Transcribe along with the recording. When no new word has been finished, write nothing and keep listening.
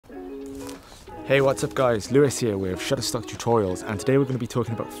Hey, what's up guys, Lewis here with Shutterstock Tutorials, and today we're going to be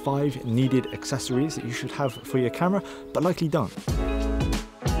talking about 5 needed accessories that you should have for your camera, but likely don't.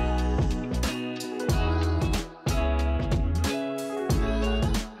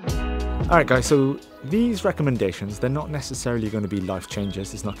 Alright guys, so these recommendations, they're not necessarily going to be life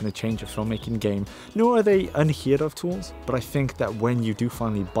changers. It's not going to change your filmmaking game, nor are they unheard of tools, but I think that when you do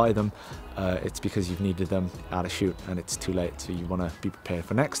finally buy them, it's because you've needed them at a shoot and it's too late, so you want to be prepared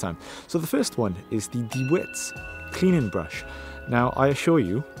for next time. So the first one is the DeWitt's cleaning brush. Now I assure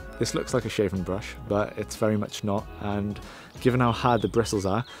you, this looks like a shaving brush, but it's very much not, and given how hard the bristles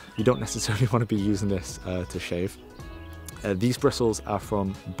are, you don't necessarily want to be using this to shave. These bristles are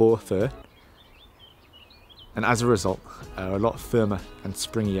from boar fur, and as a result are a lot firmer and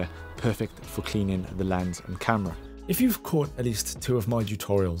springier, perfect for cleaning the lens and camera. If you've caught at least 2 of my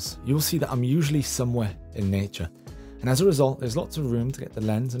tutorials, you will see that I'm usually somewhere in nature, and as a result there's lots of room to get the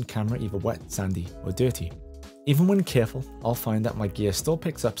lens and camera either wet, sandy or dirty. Even when careful, I'll find that my gear still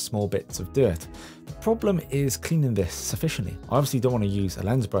picks up small bits of dirt. The problem is cleaning this sufficiently. I obviously don't want to use a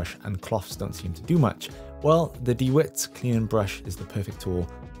lens brush, and cloths don't seem to do much. Well, the DeWitt's cleaning brush is the perfect tool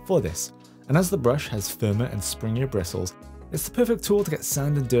for this. And as the brush has firmer and springier bristles, it's the perfect tool to get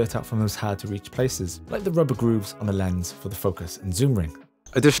sand and dirt out from those hard to reach places, like the rubber grooves on a lens for the focus and zoom ring.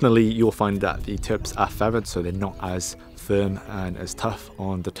 Additionally, you'll find that the tips are feathered, so they're not as firm and as tough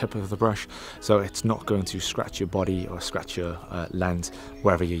on the tip of the brush, so it's not going to scratch your body or scratch your lens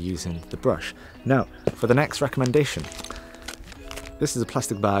wherever you're using the brush. Now, for the next recommendation, this is a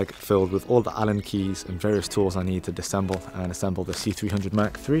plastic bag filled with all the Allen keys and various tools I need to disassemble and assemble the C300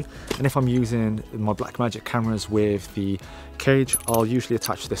 Mark III. And if I'm using my Blackmagic cameras with the cage, I'll usually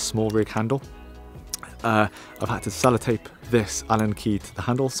attach this small rig handle. I've had to sellotape this Allen key to the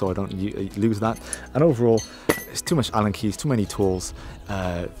handle so I don't lose that, and overall it's too much Allen keys, too many tools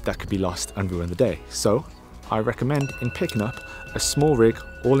that could be lost and ruin the day. So I recommend in picking up a small rig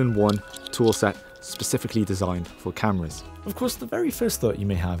all-in-one tool set specifically designed for cameras. Of course, the very first thought you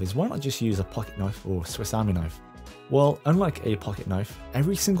may have is, why not just use a pocket knife or Swiss Army knife? Well, unlike a pocket knife,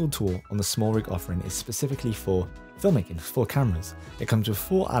 every single tool on the small rig offering is specifically for filmmaking, for cameras. It comes with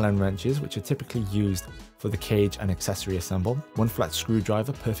 4 Allen wrenches, which are typically used for the cage and accessory assemble, 1 flat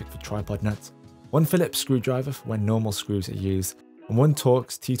screwdriver, perfect for tripod nuts, 1 Phillips screwdriver for when normal screws are used, and 1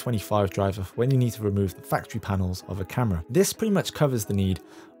 Torx T25 driver for when you need to remove the factory panels of a camera. This pretty much covers the need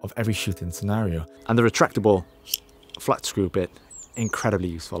of every shooting scenario. And the retractable flat screw bit, incredibly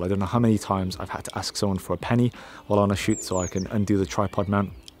useful. I don't know how many times I've had to ask someone for a penny while on a shoot so I can undo the tripod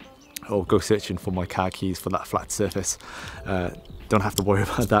mount, or go searching for my car keys for that flat surface. Don't have to worry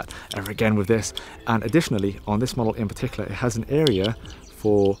about that ever again with this. And additionally, on this model in particular, it has an area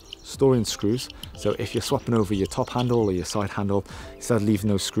for storing screws. So if you're swapping over your top handle or your side handle, instead of leaving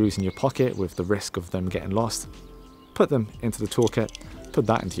those screws in your pocket with the risk of them getting lost, put them into the toolkit, put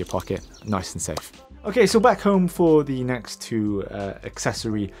that into your pocket, nice and safe. Okay, so back home for the next 2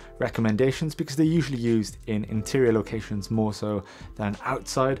 accessory recommendations, because they're usually used in interior locations more so than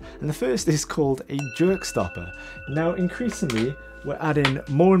outside. And the first is called a jerk stopper. Now, increasingly, we're adding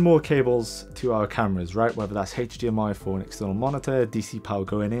more and more cables to our cameras, right? Whether that's HDMI for an external monitor, DC power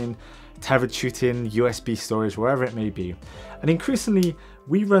going in, tethered shooting, USB storage, wherever it may be. And increasingly,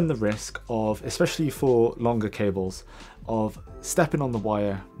 we run the risk of, especially for longer cables, of stepping on the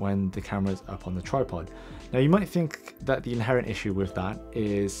wire when the camera's up on the tripod. Now, you might think that the inherent issue with that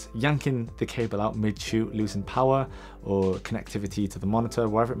is yanking the cable out mid-shoot, losing power or connectivity to the monitor,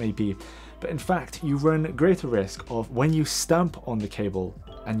 wherever it may be. But in fact, you run greater risk of, when you stamp on the cable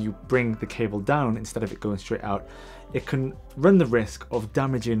and you bring the cable down instead of it going straight out, it can run the risk of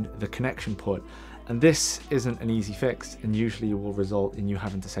damaging the connection port. And this isn't an easy fix, and usually will result in you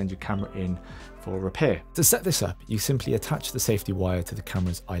having to send your camera in for repair. To set this up, you simply attach the safety wire to the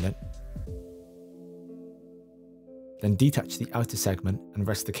camera's eyelet, then detach the outer segment and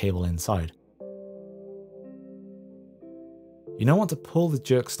rest the cable inside. You now want to pull the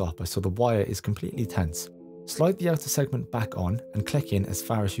jerk stopper so the wire is completely tense. Slide the outer segment back on and click in as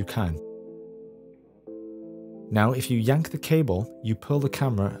far as you can. Now, if you yank the cable, you pull the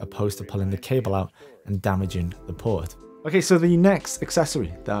camera opposed to pulling the cable out and damaging the port. Okay, so the next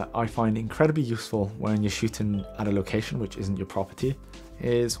accessory that I find incredibly useful when you're shooting at a location which isn't your property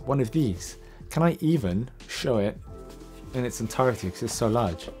is one of these. Can I even show it in its entirety because it's so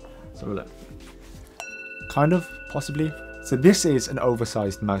large? So look, kind of, possibly, So this is an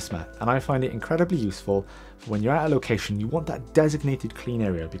oversized mouse mat, and I find it incredibly useful for when you're at a location. You want that designated clean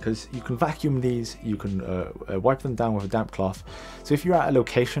area because you can vacuum these, you can wipe them down with a damp cloth. So if you're at a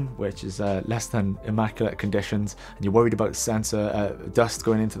location which is less than immaculate conditions and you're worried about sensor dust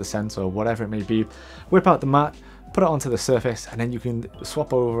going into the sensor or whatever it may be, whip out the mat, put it onto the surface, and then you can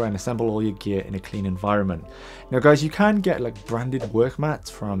swap over and assemble all your gear in a clean environment. Now guys, you can get like branded work mats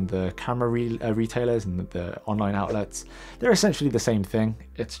from the camera retailers and the online outlets. They're essentially the same thing.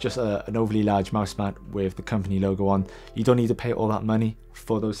 It's just an overly large mouse mat with the company logo on. You don't need to pay all that money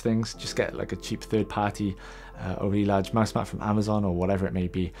for those things. Just get like a cheap third-party overly large mouse mat from Amazon or whatever it may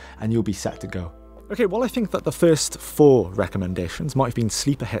be, and you'll be set to go. Okay, well I think that the first 4 recommendations might have been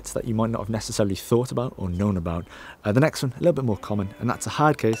sleeper hits that you might not have necessarily thought about or known about. The next one, a little bit more common, and that's a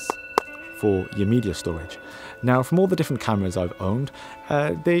hard case for your media storage. Now, from all the different cameras I've owned,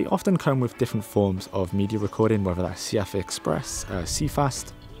 they often come with different forms of media recording, whether that's CF Express,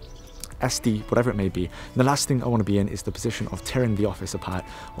 CFast, SD, whatever it may be. And the last thing I want to be in is the position of tearing the office apart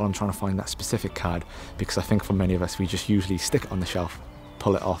while I'm trying to find that specific card, because I think for many of us, we just usually stick it on the shelf,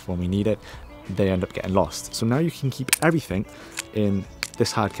 pull it off when we need it, they end up getting lost. So now you can keep everything in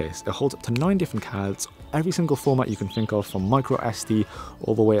this hard case. It holds up to 9 different cards, every single format you can think of, from micro SD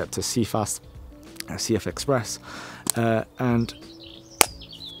all the way up to CFast, CF Express, and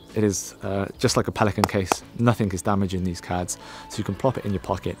it is just like a Pelican case. Nothing is damaging these cards, so you can plop it in your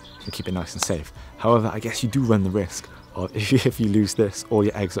pocket and keep it nice and safe. However, I guess you do run the risk of if you lose this, all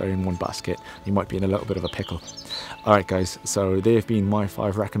your eggs are in one basket, you might be in a little bit of a pickle. Alright guys, so they have been my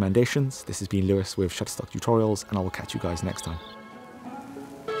 5 recommendations. This has been Lewis with Shutterstock Tutorials, and I will catch you guys next time.